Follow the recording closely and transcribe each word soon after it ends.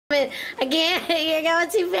I can't. You're going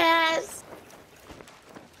too fast.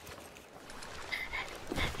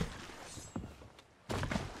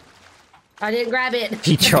 I didn't grab it.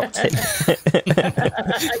 He dropped it.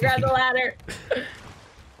 I grabbed the ladder.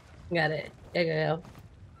 Got it. There you go.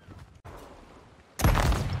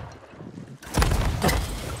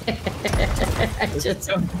 I just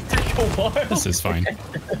This is fine.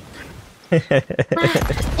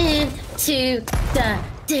 into the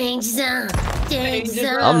danger zone. Danger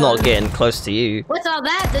zone. I'm not getting close to you. What's all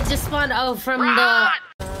that just spawned? Oh, from the.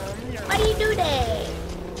 Why do you do that?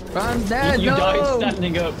 I'm dead. You no. died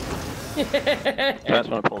standing up. You guys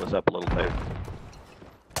want to pull this up a little bit?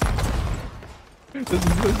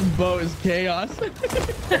 This boat is chaos.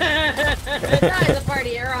 It's a party.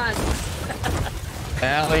 You're on.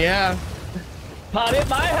 Hell yeah. Party at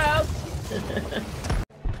my house.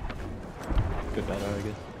 Good better, I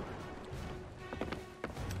guess.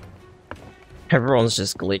 Everyone's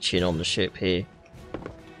just glitching on the ship here.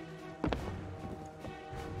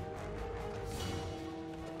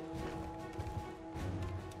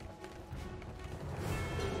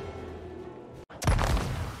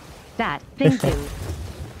 That. Thank you.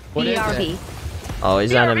 What is BRB. it? Oh,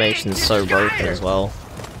 his animation's so broken as well.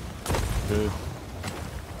 Good.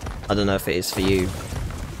 I don't know if it is for you.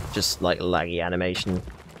 Just like laggy animation.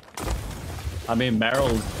 I mean,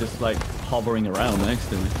 Meryl's just like hovering around next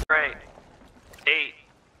to me. Great. 8,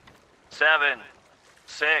 7,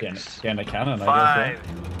 6, Getting a cannon, I 5,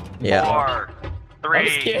 Yeah. 4, 3, I'm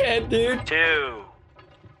scared, dude. 2,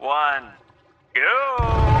 1, go!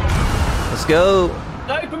 Let's go!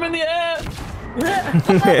 Snipe him in the air!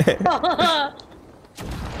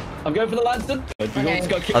 I'm going for the Lanston. Okay. I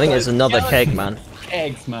think there's another keg, man.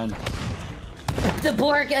 Eggs, man. The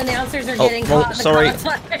Borg announcers are getting oh, caught in the sorry.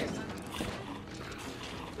 crossfire.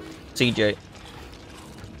 CJ.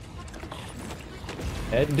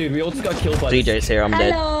 Dude, we all just got killed by CJ's here, I'm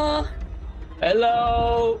dead. Hello.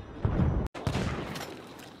 Hello!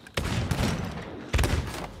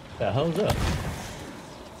 The hell's up?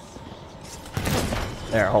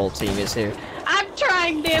 Their whole team is here. I'm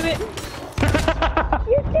trying, damn it.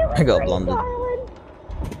 I got blundered.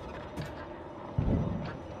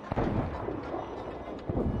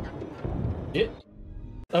 Yeah.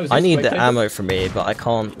 Oh, I need the ammo from here, but I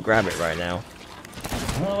can't grab it right now. I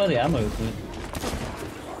don't know where the ammo is. Dude.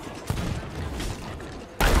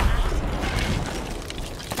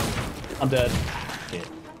 I'm dead. Yeah.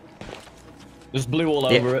 There's blue all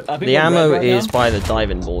over it. I think The we're ammo red right is now. by the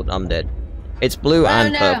diving board. I'm dead. It's blue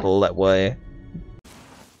and no. purple that way.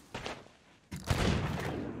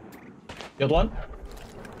 The other one?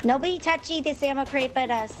 Nobody touchy this ammo crate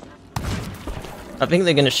but us. I think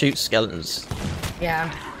they're gonna shoot skeletons.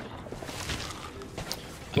 Yeah.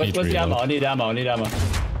 Where's the ammo? I need ammo. I need ammo.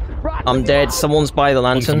 I'm dead. Someone's by the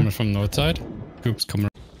One lantern. coming from north side. Group's coming.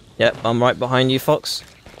 Yep, I'm right behind you, Fox.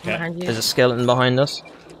 Okay. Behind you. There's a skeleton behind us.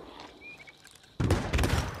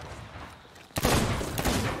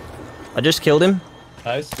 I just killed him.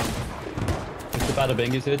 Nice. Mr. Bada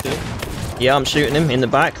Bing is here too. Yeah, I'm shooting him in the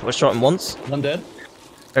back. I shot him once. I'm dead.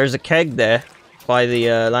 There's a keg there by the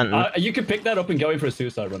lantern. You can pick that up and go in for a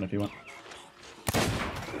suicide run if you want.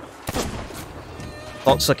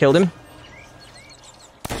 Fox, I killed him.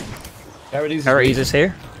 Herides is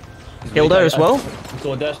here. Killed her as well.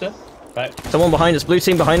 Saw a dash there. Right. Someone behind us. Blue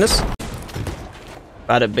team behind us.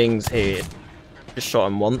 Bada Bing's here. Just shot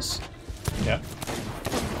him once. Yeah.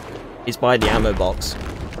 He's by the ammo box.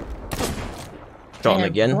 Shot him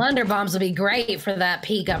again. Blunder bombs would be great for that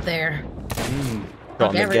peak up there.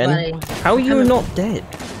 Shot him everybody. again. How are you not dead?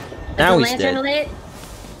 Now Is he's the lantern dead. lit?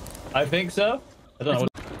 I think so. I don't know.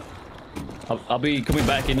 I'll be coming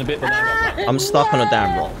back in a bit. But I'm stuck on a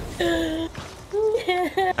damn rock. And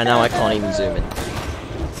now I can't even zoom in.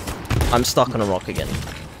 I'm stuck on a rock again.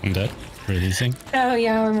 I'm dead. Releasing. Oh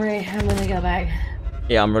yeah, I'm ready. I'm gonna go back.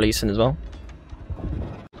 Yeah, I'm releasing as well.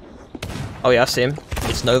 Oh yeah, I see him.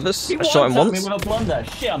 It's Novus. I shot him once.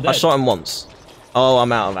 Shit, I'm dead. I shot him once. Oh,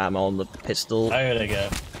 I'm out of ammo on the pistol. Oh, there they go.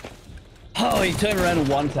 Oh, he turned around and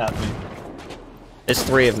one-tapped me. There's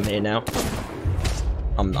 3 of them here now.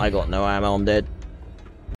 I got no ammo. I'm dead.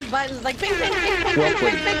 Buttons like bing, bing, bing, bing,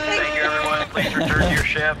 Thank you, everyone. Please return to your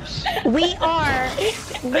ships. We are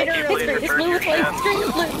Thank you. literally Please return to your ships.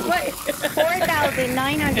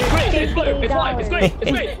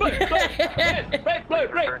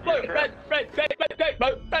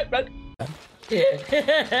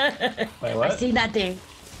 $4,958. Wait, I what? see that thing.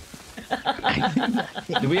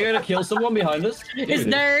 Did we gonna kill someone behind us? It's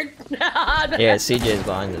nerd. Yeah, CJ's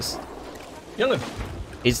behind us. Kill him.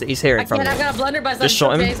 He's here in front I've of me. got a blunderbuss. Just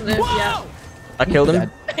shot him. Yeah. I killed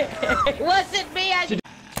him. It wasn't me.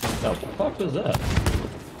 The fuck was that?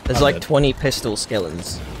 There's I'm like dead. 20 pistol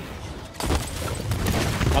skeletons.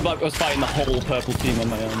 I was fighting the whole purple team on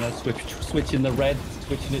my own. Switching the red,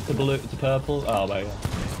 switching it to blue to purple. Oh my god.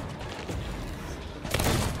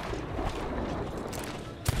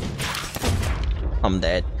 I'm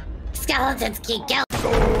dead. Skeletons keep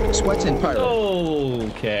going. Sweats in pirate.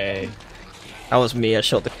 Okay. That was me, I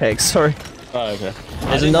shot the keg, sorry. Oh, okay.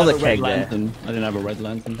 There's another keg there. I didn't have a red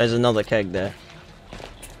lantern. There's another keg there.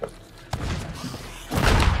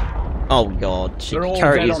 Oh god, she They're all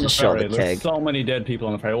carried dead used on to the shot ferry. the There's keg. so many dead people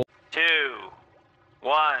on the ferry. 2,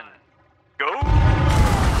 1, go!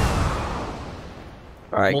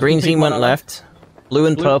 Alright, Multiple green team people went on left. Blue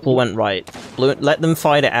and Blue- purple went right. Blue, let them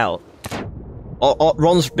fight it out.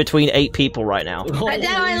 Ron's between 8 people right now. Right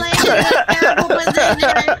now I landed in a terrible position.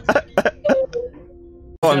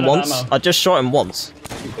 Shot him Out of once. ammo. I just shot him once. I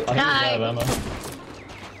think it's out of ammo.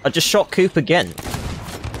 I just shot Coop again.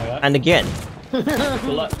 Okay. And again. Good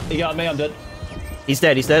luck. You got me, I'm dead. He's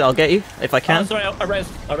dead, he's dead. I'll get you, if I Oh, can. sorry, I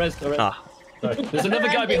rezzed. Ah. Sorry. There's another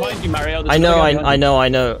guy behind you, Mario. There's I know, another guy behind I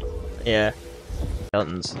know. Yeah.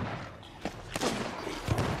 Skeletons.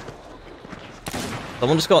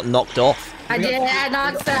 Someone just got knocked off. I did. I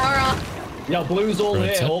knocked Sour off. you. Yeah, blue's all Right,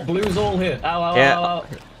 here. so- All blue's all here. Ow, ow, Yeah. ow, ow.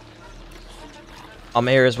 I'm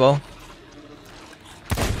here as well.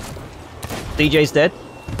 DJ's dead.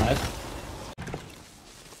 Nice.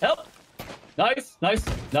 Help! Nice.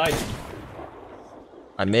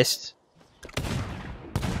 I missed.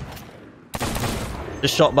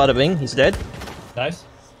 Just shot Bada Bing. He's dead. Nice.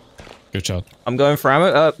 Good shot. I'm going for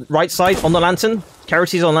ammo. Right side on the lantern.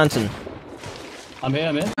 Carity's on lantern. I'm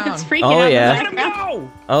here. It's freaking Oh, out. yeah. Let him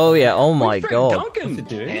go! Oh yeah. Oh my god. What's it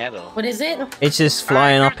doing? Handle. What is it? It's just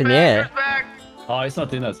flying up in the air. Oh, it's not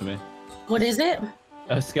doing that to me. What is it?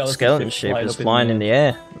 A Skeleton ship is flying in the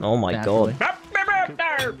air. Oh my god.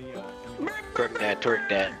 Twerk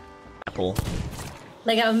that. Apple.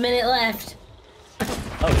 They got a minute left.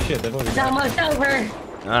 Oh shit, they've already It's gone. almost over.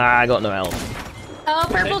 Ah, I got no health. Oh,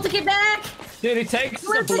 purple to get back. Dude, it takes us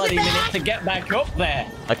a Let's take bloody it back. minute to get back up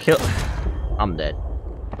there. I killed. I'm dead.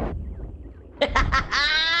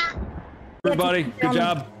 Everybody, good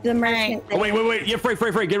job. The merchant. Oh, wait. You're free.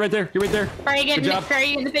 Get right there. Sorry, Good job.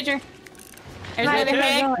 Sorry, in the picture. There's Hi, the there.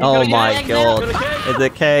 keg. Oh There's my the god. Got The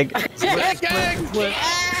keg.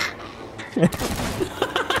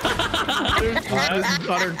 This is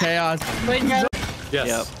utter chaos. Yes.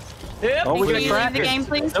 Yep. Oh, we're Can gonna you crack leave the it. game,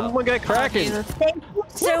 please? We're gonna crack it. Thank you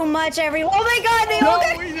so much, everyone. Oh my god, they all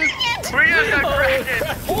got We're gonna crack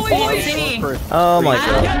it. Oh my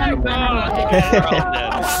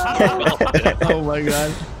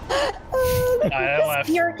god. Oh my god.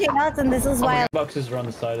 pure chaos, and this is why. Boxes are on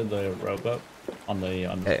the side of the rowboat, on the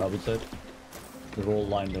Okay. starboard side. They're all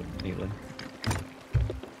lined up neatly.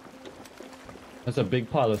 There's a big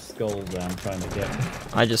pile of skulls that I'm trying to get.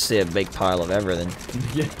 I just see a big pile of everything.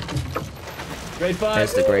 Yeah. Grade 5.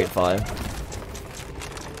 There's the grade 5.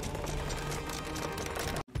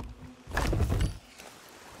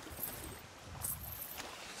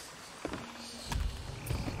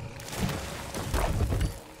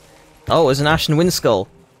 Oh, it's an Ashen Wind Skull.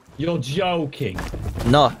 You're joking.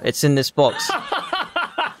 No, it's in this box.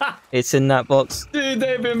 It's in that box. Dude,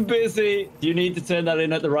 they've been busy. You need to turn that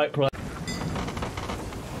in at the right price.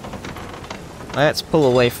 Let's pull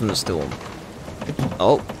away from the storm.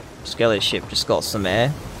 Oh, skeleton ship just got some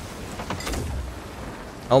air.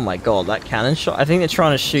 Oh my god, that cannon shot. I think they're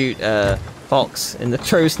trying to shoot Fox in the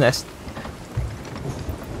crow's nest.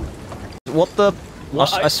 What the?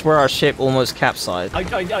 What? I swear our ship almost capsized. I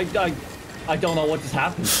don't know what just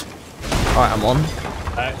happened. Alright, I'm on.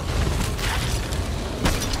 Alright.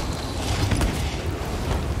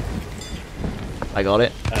 I got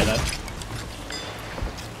it. I know.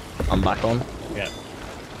 I'm back on. Yeah.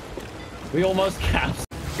 We almost capped.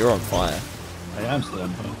 You're on fire. I am still on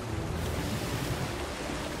fire.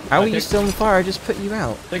 How are you think- still on fire? I just put you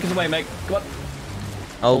out. Take us away, mate. Come on.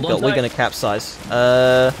 Oh Hold on god, we're tight. gonna capsize.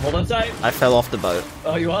 Hold on tight. I fell off the boat.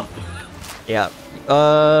 Oh, you are? Yeah.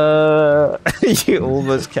 You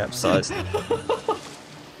almost capsized.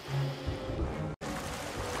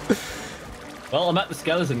 Well, I'm at the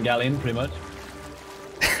skeleton galleon, pretty much.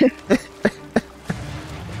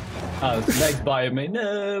 Oh, Meg's buying me.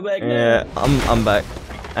 No, Meg, no. Yeah, I'm back.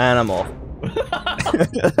 And I'm off.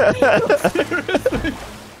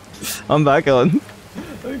 I'm back on.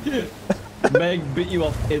 Okay. Meg beat you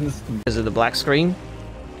off instant. Because of the black screen?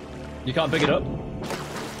 You can't pick it up?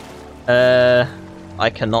 I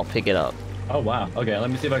cannot pick it up. Oh, wow. Okay, let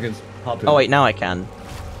me see if I can hop in. Oh wait, now I can.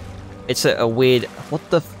 It's a weird... What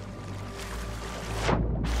the...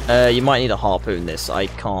 You might need a harpoon this. I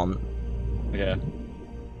can't. Yeah.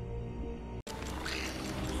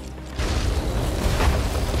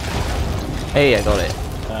 Hey, I got it.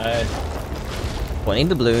 Nice. 20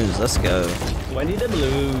 doubloons, let's go. 20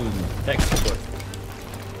 doubloons. Textbook.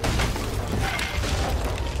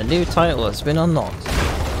 A new title has been unlocked.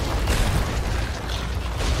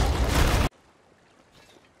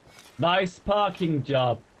 Nice parking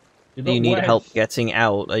job. Do you need help getting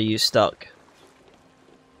out? Are you stuck?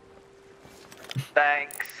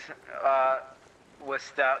 Thanks. We're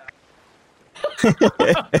stuck.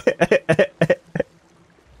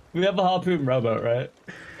 We have a harpoon rowboat, right?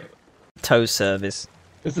 Tow service.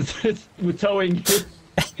 We're towing.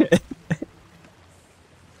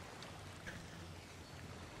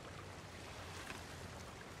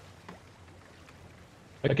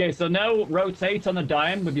 Okay, so now rotate on a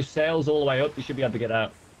dime with your sails all the way up. You should be able to get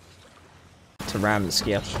out. To ram the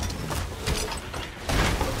skiff.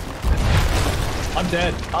 I'm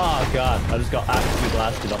dead. Oh god, I just got absolutely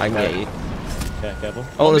blasted off. I can get you. Okay, careful.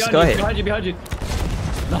 Oh, there's a guy here. Behind you, behind you.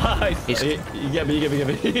 Nice. You get me, you get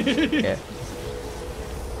me. Yeah.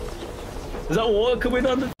 Is that water coming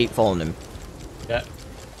on? Keep following him. Yeah.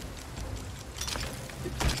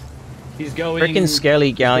 He's going. Freaking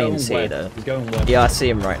scaly galleons here, though. He's going west. Yeah, I see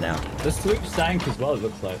him right now. The sloop sank as well, it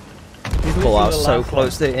looks like. Oh, I was so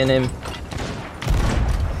close to hitting him.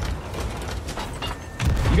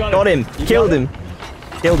 You Got him! You Killed got him!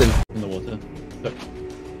 Killed him. In the water. Look.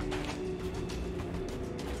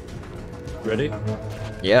 Ready?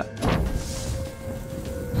 Yeah.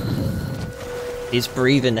 He's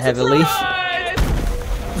breathing heavily.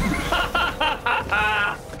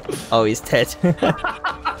 Oh, he's dead.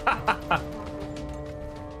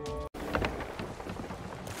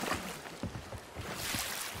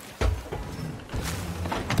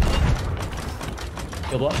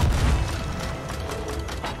 Kill block.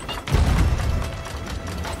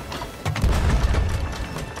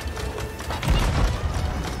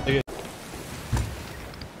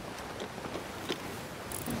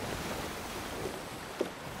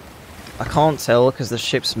 I can't tell because the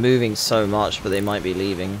ship's moving so much, but they might be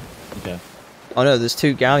leaving. Okay. Oh no, there's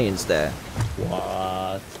 2 galleons there.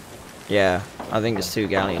 What? Yeah, I think there's 2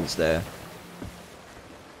 galleons there.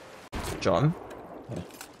 John?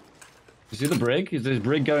 You see the brig? Is this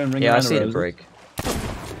brig going ring Yeah, I around see the roses? brig.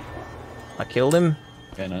 I killed him.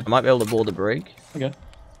 Okay, no. I might be able to board the brig. Okay.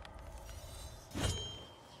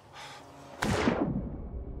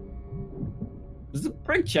 Is the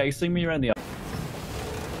brig chasing me around the...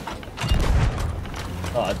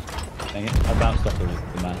 Oh, dang it. I bounced off the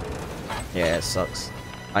map. Yeah, it sucks.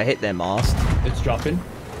 I hit their mast. It's dropping.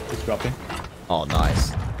 It's dropping. Oh,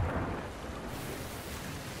 nice.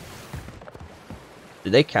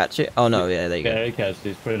 Did they catch it? Oh no, yeah, there you go. Yeah, he catched it.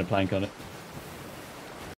 He's putting a plank on it.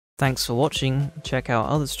 Thanks for watching. Check out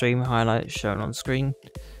other stream highlights shown on screen.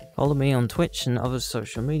 Follow me on Twitch and other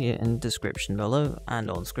social media in the description below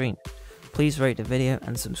and on screen. Please rate the video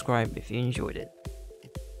and subscribe if you enjoyed it.